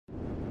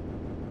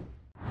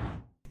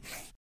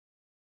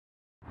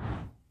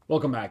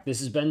Welcome back.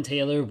 This is Ben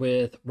Taylor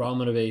with Raw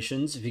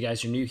Motivations. If you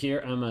guys are new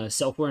here, I'm a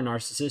self-aware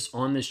narcissist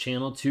on this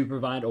channel to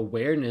provide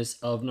awareness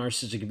of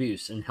narcissistic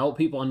abuse and help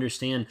people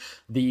understand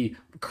the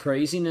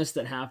craziness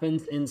that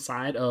happens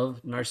inside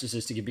of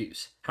narcissistic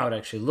abuse, how it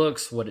actually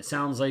looks, what it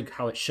sounds like,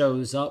 how it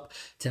shows up,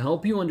 to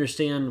help you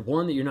understand,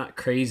 one, that you're not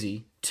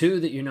crazy, two,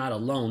 that you're not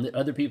alone, that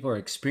other people are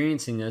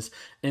experiencing this,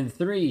 and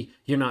three,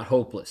 you're not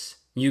hopeless.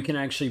 You can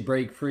actually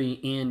break free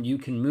and you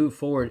can move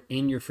forward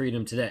in your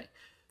freedom today.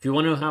 If you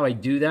want to know how I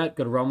do that,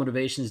 go to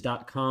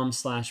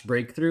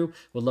rawmotivations.com/breakthrough.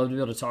 Would love to be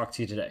able to talk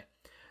to you today.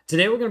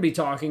 Today, we're going to be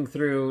talking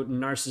through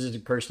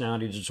narcissistic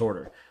personality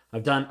disorder.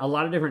 I've done a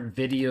lot of different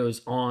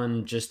videos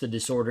on just the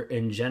disorder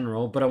in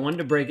general, but I wanted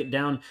to break it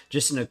down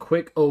just in a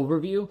quick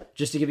overview,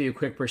 just to give you a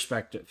quick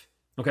perspective.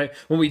 Okay,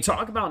 when we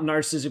talk about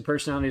narcissistic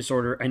personality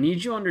disorder, I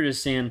need you to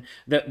understand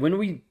that when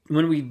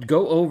we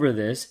go over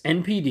this,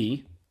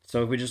 NPD,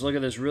 so if we just look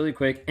at this really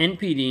quick,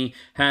 NPD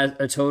has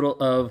a total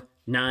of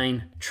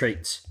 9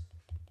 traits.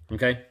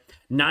 Okay,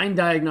 9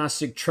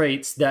 diagnostic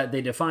traits that they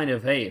define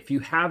of, hey, if you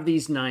have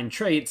these 9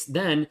 traits,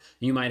 then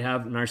you might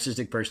have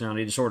narcissistic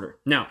personality disorder.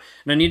 Now,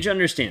 I need you to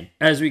understand,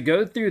 as we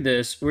go through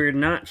this, we're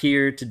not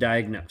here to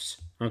diagnose.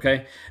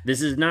 Okay,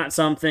 this is not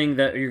something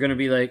that you're going to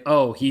be like,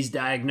 oh, he's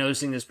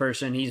diagnosing this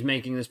person, he's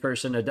making this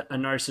person a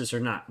narcissist or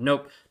not.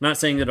 Nope, not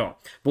saying at all.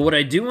 But what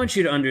I do want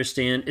you to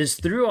understand is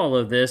through all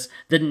of this,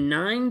 the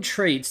 9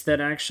 traits that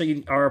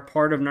actually are a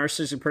part of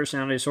narcissistic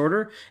personality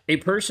disorder, a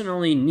person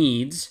only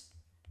needs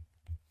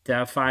to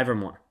have 5 or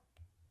more.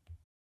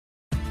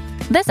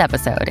 This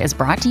episode is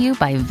brought to you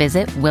by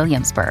Visit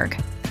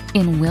Williamsburg.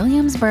 In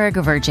Williamsburg,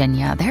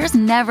 Virginia, there's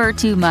never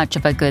too much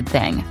of a good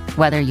thing.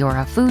 Whether you're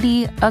a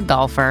foodie, a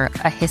golfer,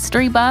 a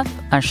history buff,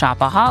 a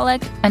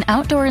shopaholic, an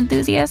outdoor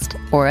enthusiast,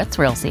 or a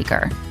thrill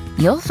seeker,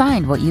 you'll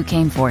find what you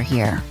came for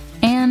here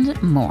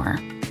and more.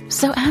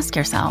 So ask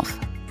yourself,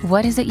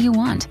 what is it you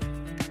want?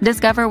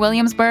 Discover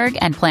Williamsburg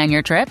and plan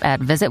your trip at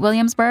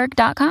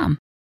visitwilliamsburg.com.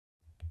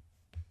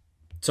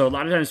 So a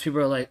lot of times people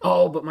are like,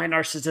 oh, but my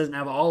narcissist doesn't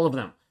have all of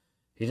them.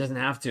 He doesn't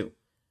have to.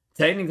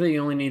 Technically, he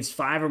only needs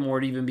 5 or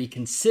more to even be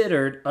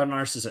considered a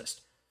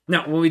narcissist.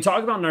 Now, when we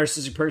talk about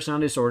narcissistic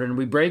personality disorder and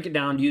we break it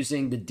down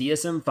using the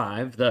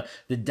DSM-5, the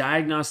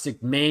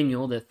diagnostic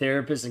manual that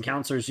therapists and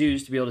counselors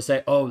use to be able to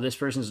say, oh, this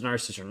person's a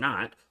narcissist or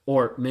not,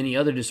 or many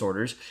other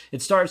disorders,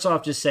 it starts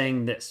off just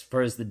saying this,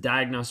 for as the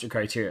diagnostic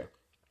criteria: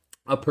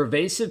 a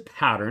pervasive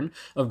pattern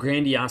of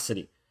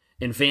grandiosity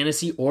in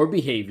fantasy or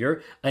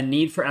behavior, a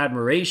need for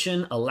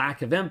admiration, a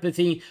lack of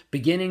empathy,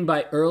 beginning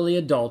by early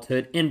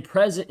adulthood and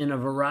present in a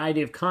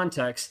variety of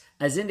contexts,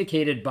 as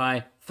indicated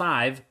by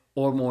 5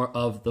 or more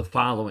of the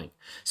following.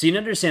 So you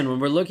understand, when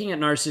we're looking at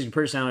narcissistic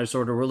personality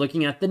disorder, we're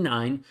looking at the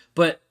 9,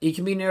 but it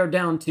can be narrowed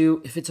down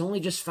to if it's only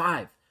just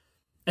 5.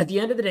 At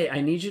the end of the day,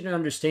 I need you to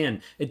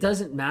understand, it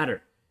doesn't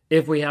matter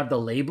if we have the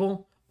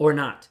label or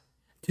not.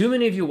 Too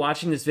many of you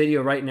watching this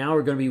video right now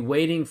are going to be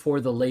waiting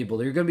for the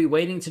label. You're going to be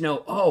waiting to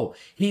know, oh,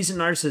 he's a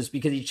narcissist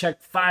because he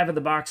checked 5 of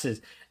the boxes.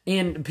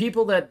 And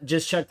people that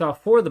just checked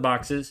off 4 of the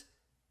boxes,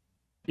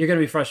 you're going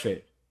to be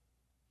frustrated.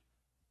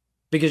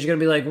 Because you're going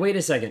to be like, wait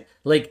a second,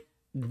 like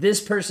this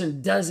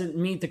person doesn't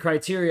meet the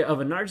criteria of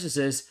a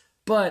narcissist,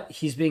 but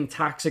he's being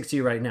toxic to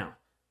you right now.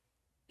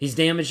 He's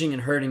damaging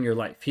and hurting your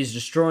life. He's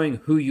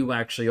destroying who you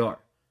actually are.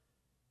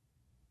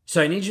 So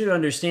I need you to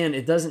understand,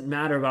 it doesn't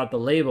matter about the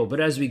label, but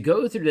as we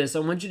go through this, I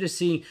want you to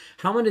see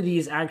how many of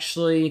these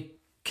actually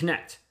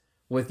connect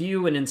with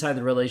you and inside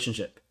the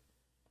relationship.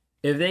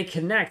 If they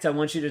connect, I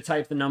want you to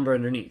type the number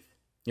underneath.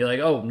 You're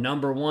like, oh,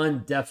 number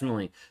 1,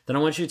 definitely. Then I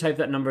want you to type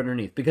that number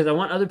underneath, because I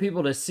want other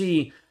people to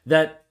see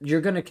that you're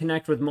going to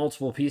connect with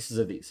multiple pieces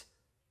of these.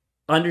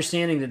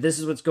 Understanding that this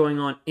is what's going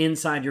on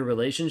inside your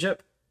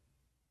relationship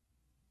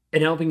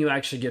and helping you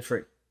actually get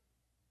free.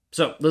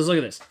 So let's look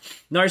at this.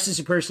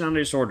 Narcissistic personality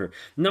disorder.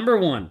 Number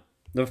 1,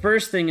 the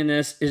first thing in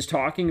this is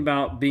talking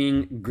about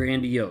being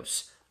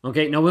grandiose.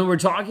 Okay, now when we're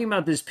talking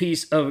about this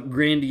piece of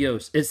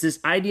grandiose, it's this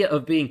idea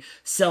of being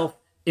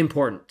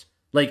self-important.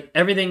 Like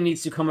everything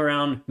needs to come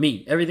around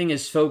me. Everything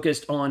is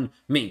focused on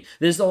me.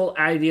 This is the whole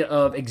idea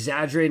of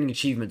exaggerating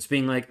achievements,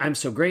 being like, I'm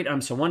so great,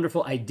 I'm so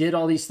wonderful, I did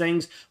all these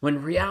things, when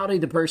in reality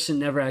the person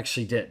never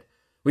actually did.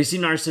 We see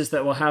narcissists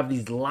that will have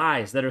these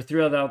lies that are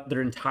throughout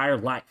their entire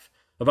life,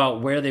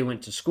 about where they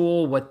went to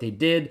school, what they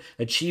did,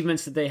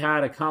 achievements that they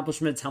had,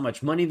 accomplishments, how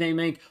much money they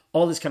make,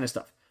 all this kind of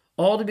stuff.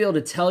 All to be able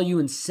to tell you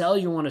and sell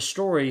you on a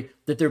story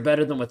that they're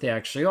better than what they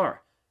actually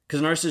are.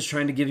 Because narcissists is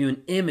trying to give you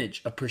an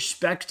image, a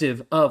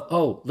perspective of,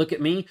 oh, look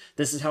at me,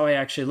 this is how I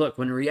actually look.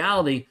 When in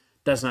reality,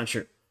 that's not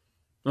true.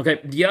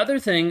 Okay, the other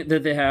thing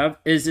that they have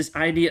is this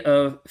idea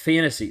of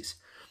fantasies.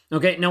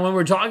 Okay, now when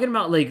we're talking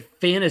about like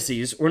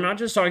fantasies, we're not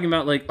just talking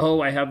about like,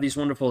 oh, I have these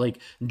wonderful like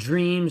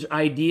dreams,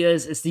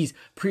 ideas. It's these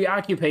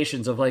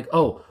preoccupations of like,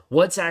 oh,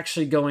 what's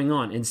actually going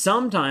on? And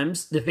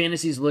sometimes the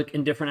fantasies look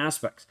in different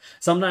aspects.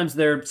 Sometimes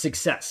they're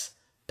success,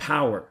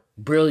 power,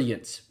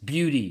 brilliance,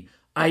 beauty,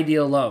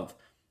 ideal love.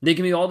 They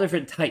can be all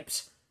different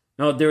types.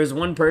 Now, there was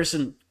one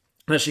person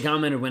that she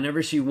commented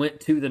whenever she went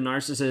to the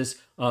narcissist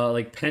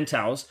like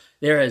penthouse,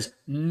 there is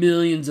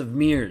millions of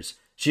mirrors.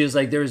 She was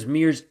like, there's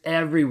mirrors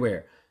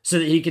everywhere so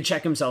that he could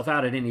check himself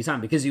out at any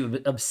time because he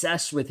was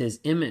obsessed with his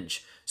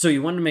image. So he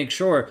wanted to make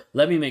sure,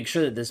 let me make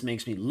sure that this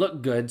makes me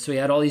look good. So he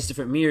had all these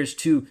different mirrors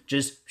to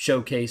just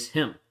showcase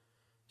him.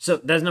 So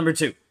that's number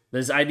 2,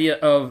 this idea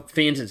of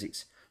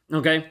fantasies.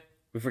 Okay,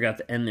 we forgot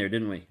to end there,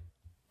 didn't we?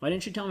 Why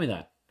didn't you tell me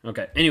that?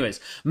 Okay, anyways,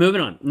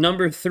 moving on.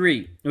 Number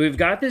 3, we've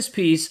got this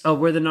piece of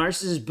where the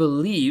narcissist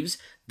believes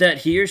that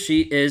he or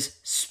she is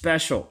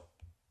special.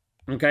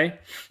 Okay,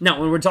 now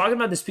when we're talking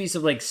about this piece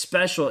of like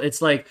special,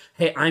 it's like,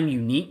 hey, I'm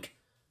unique.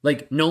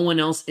 Like no one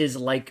else is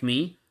like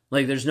me.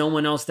 Like there's no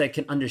one else that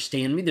can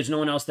understand me. There's no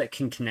one else that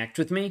can connect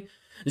with me.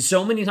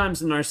 So many times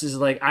the narcissist is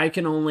like, I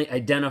can only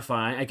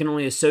identify, I can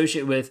only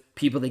associate with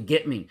people that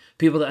get me,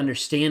 people that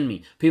understand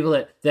me, people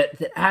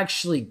that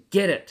actually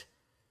get it.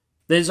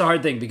 This is a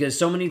hard thing because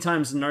so many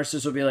times the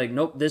narcissist will be like,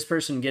 nope, this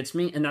person gets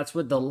me. And that's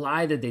what the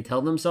lie that they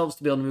tell themselves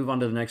to be able to move on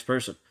to the next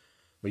person.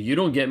 But you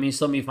don't get me,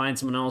 so let me find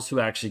someone else who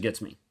actually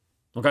gets me.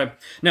 Okay.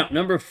 Now,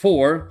 number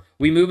 4,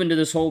 we move into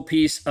this whole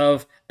piece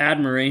of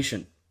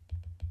admiration.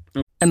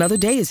 Another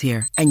day is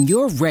here, and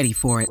you're ready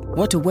for it.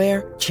 What to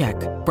wear? Check.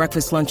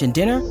 Breakfast, lunch, and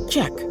dinner?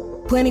 Check.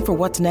 Planning for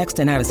what's next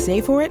and how to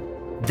save for it?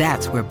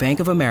 That's where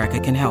Bank of America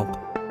can help.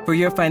 For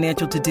your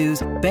financial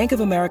to-dos, Bank of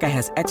America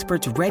has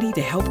experts ready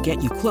to help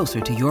get you closer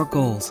to your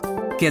goals.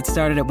 Get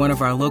started at one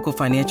of our local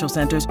financial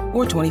centers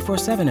or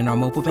 24/7 in our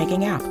mobile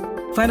banking app.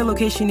 Find a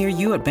location near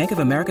you at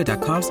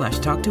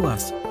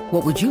bankofamerica.com/talktous.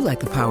 What would you like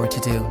the power to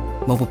do?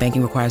 Mobile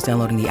banking requires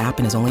downloading the app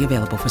and is only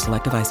available for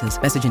select devices.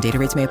 Message and data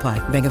rates may apply.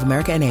 Bank of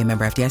America N.A.,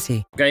 member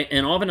FDIC. Okay,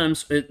 and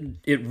oftentimes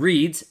it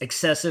reads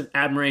excessive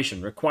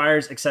admiration,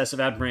 requires excessive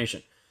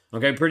admiration.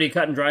 Okay, pretty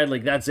cut and dried,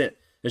 like that's it.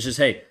 It's just,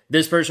 hey,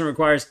 this person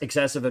requires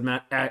excessive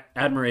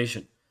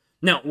admiration.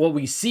 Now, what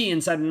we see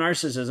inside of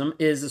narcissism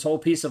is this whole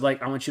piece of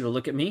like, I want you to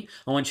look at me,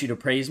 I want you to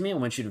praise me, I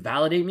want you to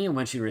validate me, I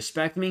want you to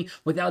respect me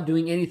without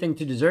doing anything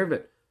to deserve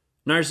it.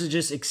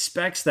 Narcissist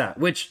expects that,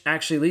 which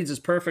actually leads us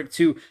perfect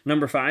to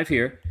number 5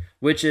 here,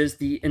 which is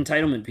the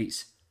entitlement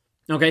piece.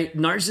 Okay,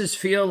 narcissists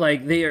feel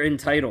like they are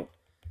entitled.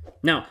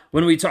 Now,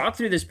 when we talk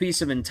through this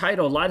piece of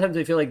entitled, a lot of times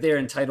they feel like they're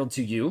entitled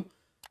to you.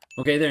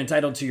 Okay, they're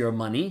entitled to your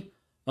money.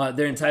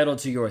 They're entitled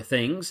to your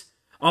things.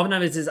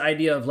 Oftentimes it's this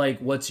idea of like,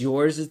 what's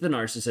yours is the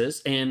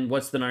narcissist, and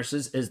what's the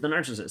narcissist is the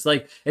narcissist.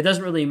 Like, it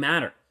doesn't really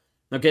matter.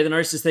 Okay, the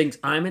narcissist thinks,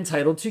 I'm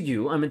entitled to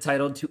you. I'm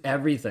entitled to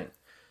everything.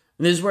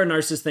 And this is where a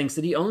narcissist thinks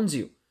that he owns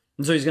you.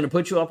 And so he's going to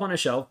put you up on a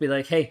shelf, be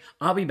like, hey,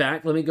 I'll be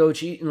back. Let me go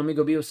cheat and let me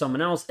go be with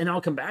someone else. And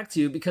I'll come back to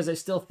you because I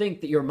still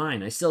think that you're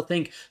mine. I still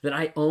think that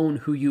I own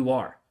who you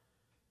are.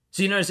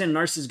 So you understand, a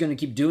narcissist is going to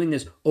keep doing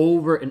this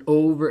over and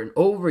over and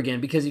over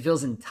again because he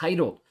feels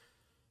entitled.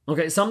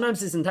 Okay,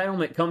 sometimes this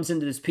entitlement comes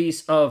into this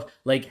piece of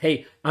like,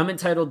 hey, I'm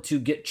entitled to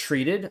get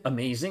treated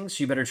amazing,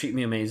 so you better treat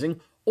me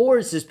amazing. Or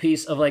it's this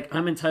piece of like,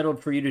 I'm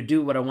entitled for you to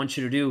do what I want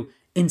you to do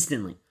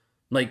instantly.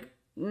 Like,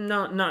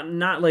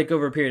 not like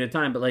over a period of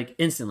time, but like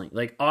instantly,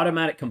 like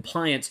automatic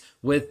compliance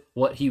with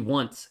what he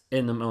wants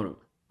in the moment.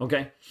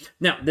 Okay.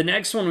 Now, the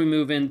next one we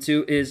move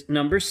into is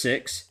number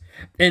 6.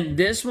 And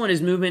this one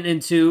is moving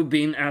into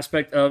being an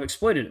aspect of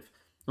exploitative.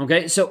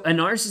 Okay. So a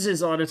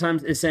narcissist a lot of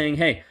times is saying,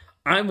 hey,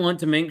 I want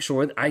to make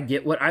sure that I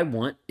get what I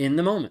want in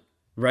the moment,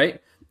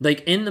 right?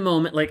 Like in the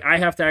moment, like I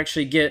have to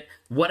actually get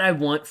what I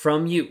want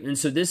from you. And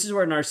so this is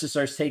where a narcissist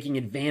starts taking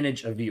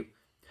advantage of you.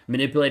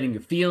 Manipulating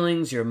your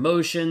feelings, your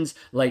emotions,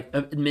 like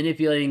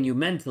manipulating you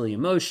mentally,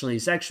 emotionally,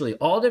 sexually,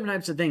 all different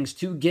types of things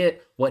to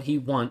get what he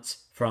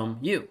wants from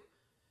you.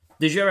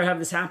 Did you ever have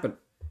this happen?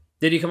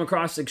 Did he come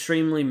across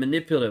extremely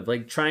manipulative,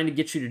 like trying to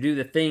get you to do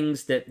the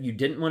things that you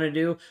didn't want to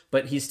do,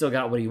 but he still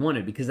got what he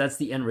wanted because that's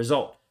the end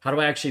result. How do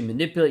I actually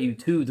manipulate you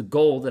to the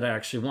goal that I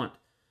actually want?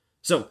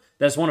 So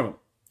that's one of them.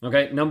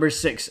 Okay, number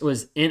 6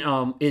 is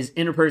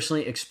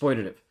interpersonally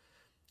exploitative.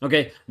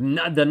 Okay,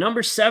 the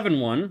number 7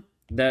 one,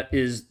 that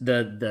is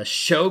the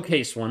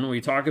showcase one when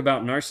we talk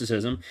about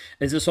narcissism,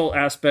 is this whole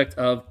aspect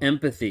of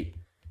empathy.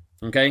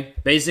 Okay,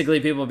 basically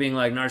people being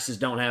like, narcissists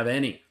don't have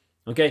any.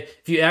 Okay,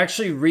 if you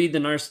actually read the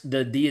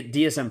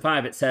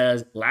DSM-5, it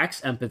says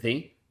lacks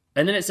empathy,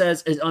 and then it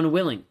says is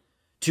unwilling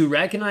to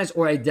recognize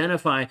or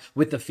identify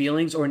with the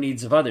feelings or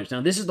needs of others.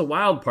 Now, this is the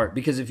wild part,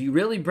 because if you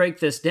really break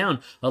this down,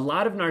 a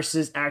lot of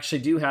narcissists actually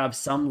do have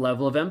some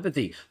level of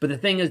empathy. But the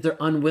thing is, they're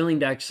unwilling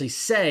to actually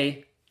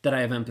say that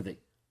I have empathy.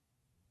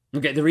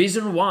 Okay, the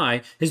reason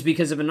why is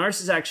because if a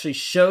narcissist actually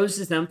shows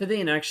this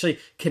empathy and actually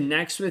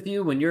connects with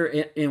you when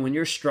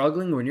you're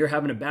struggling, when you're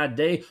having a bad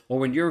day, or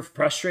when you're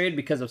frustrated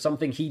because of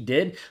something he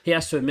did, he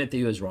has to admit that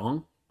he was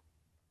wrong.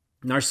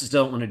 Narcissists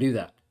don't want to do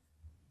that.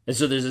 And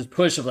so there's this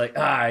push of like,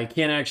 I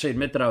can't actually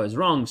admit that I was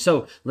wrong,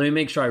 so let me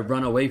make sure I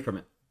run away from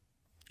it.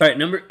 All right,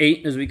 number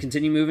 8, as we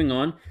continue moving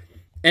on,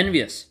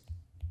 envious.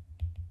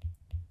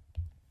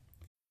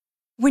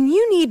 When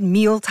you need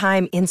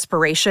mealtime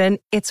inspiration,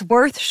 it's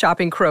worth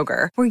shopping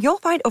Kroger, where you'll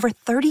find over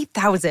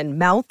 30,000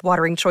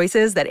 mouth-watering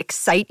choices that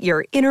excite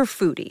your inner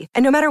foodie.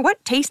 And no matter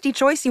what tasty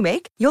choice you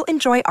make, you'll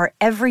enjoy our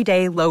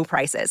everyday low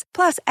prices,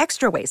 plus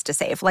extra ways to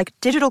save, like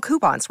digital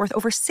coupons worth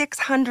over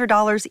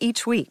 $600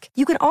 each week.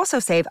 You can also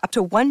save up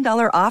to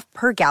 $1 off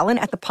per gallon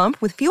at the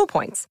pump with fuel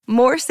points.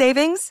 More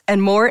savings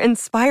and more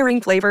inspiring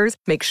flavors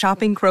make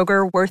shopping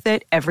Kroger worth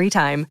it every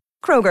time.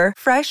 Kroger,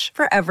 fresh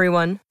for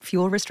everyone.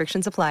 Fuel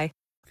restrictions apply.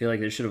 Feel like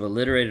they should have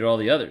alliterated all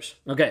the others.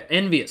 Okay,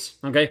 envious.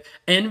 Okay,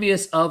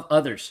 envious of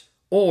others,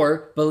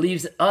 or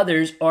believes that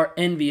others are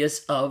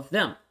envious of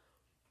them.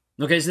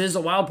 Okay, so this is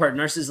a wild part.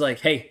 Narcissist is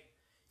like, hey,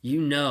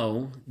 you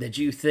know that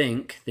you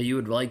think that you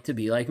would like to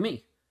be like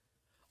me.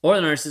 Or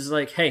the narcissist is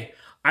like, hey,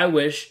 I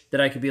wish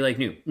that I could be like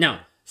you.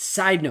 Now,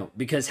 side note,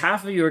 because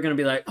half of you are going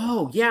to be like,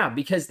 oh yeah,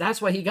 because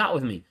that's why he got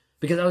with me,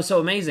 because I was so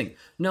amazing.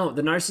 No,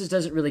 the narcissist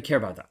doesn't really care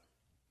about that.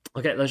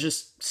 Okay, let's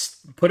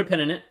just put a pin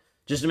in it.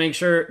 Just to make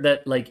sure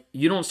that like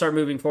you don't start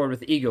moving forward with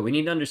the ego. We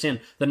need to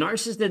understand the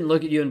narcissist didn't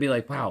look at you and be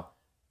like, wow,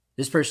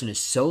 this person is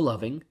so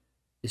loving,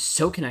 is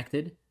so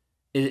connected,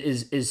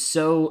 is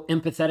so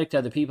empathetic to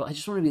other people. I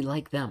just want to be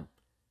like them.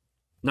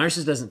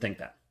 Narcissist doesn't think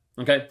that.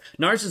 Okay.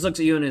 Narcissist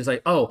looks at you and is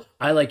like, oh,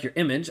 I like your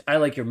image. I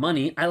like your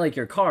money. I like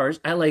your cars.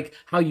 I like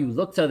how you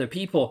look to other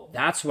people.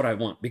 That's what I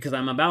want, because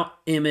I'm about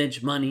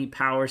image, money,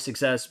 power,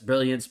 success,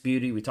 brilliance,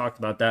 beauty. We talked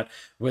about that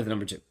with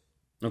number 2.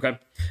 Okay.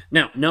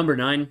 Now, number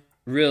 9.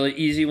 Really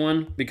easy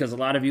one, because a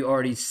lot of you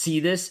already see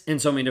this in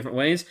so many different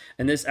ways.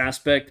 And this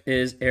aspect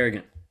is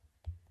arrogant.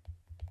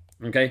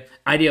 Okay.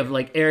 Idea of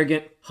like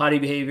arrogant, haughty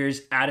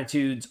behaviors,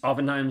 attitudes,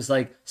 oftentimes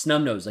like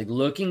snub nose, like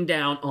looking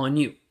down on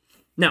you.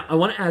 Now, I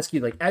want to ask you,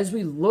 like, as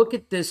we look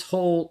at this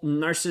whole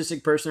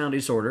narcissistic personality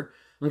disorder,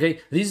 okay,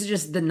 these are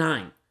just the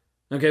 9.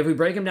 Okay. If we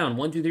break them down,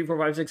 1, 2, 3, 4,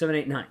 5, 6, 7,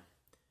 8, 9.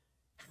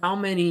 How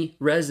many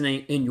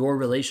resonate in your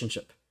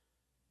relationship?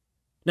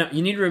 Now,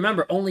 you need to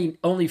remember,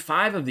 only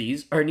 5 of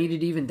these are needed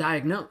to even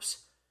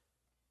diagnose.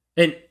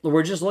 And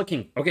we're just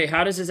looking, okay,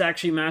 how does this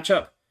actually match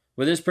up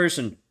with this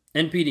person?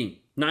 NPD,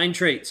 9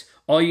 traits.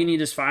 All you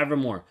need is 5 or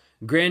more.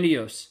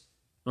 Grandiose,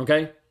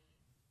 okay?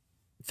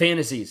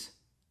 Fantasies.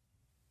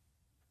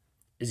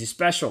 Is he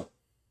special?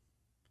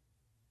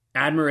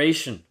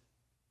 Admiration.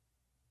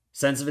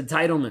 Sense of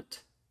entitlement.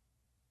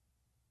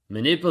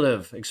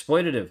 Manipulative,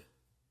 exploitative.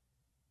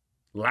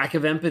 Lack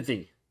of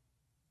empathy.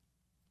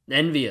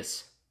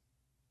 Envious.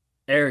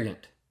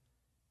 Arrogant.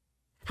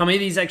 How many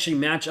of these actually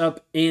match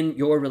up in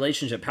your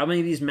relationship? How many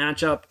of these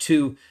match up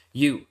to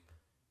you,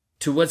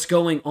 to what's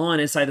going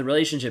on inside the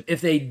relationship? If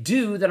they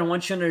do, then I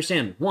want you to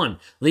understand, 1,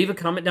 leave a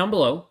comment down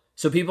below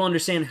so people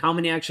understand how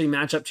many actually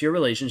match up to your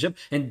relationship.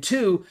 And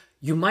 2,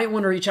 you might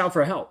want to reach out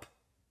for help.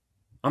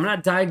 I'm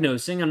not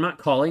diagnosing, I'm not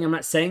calling, I'm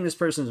not saying this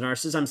person's a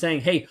narcissist. I'm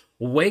saying, hey,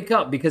 wake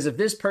up, because if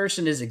this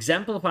person is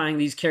exemplifying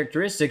these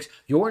characteristics,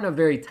 you're in a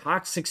very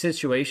toxic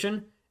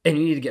situation and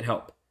you need to get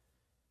help.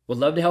 Would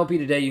love to help you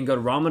today. You can go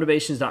to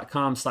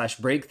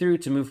rawmotivations.com/breakthrough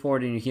to move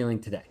forward in your healing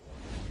today.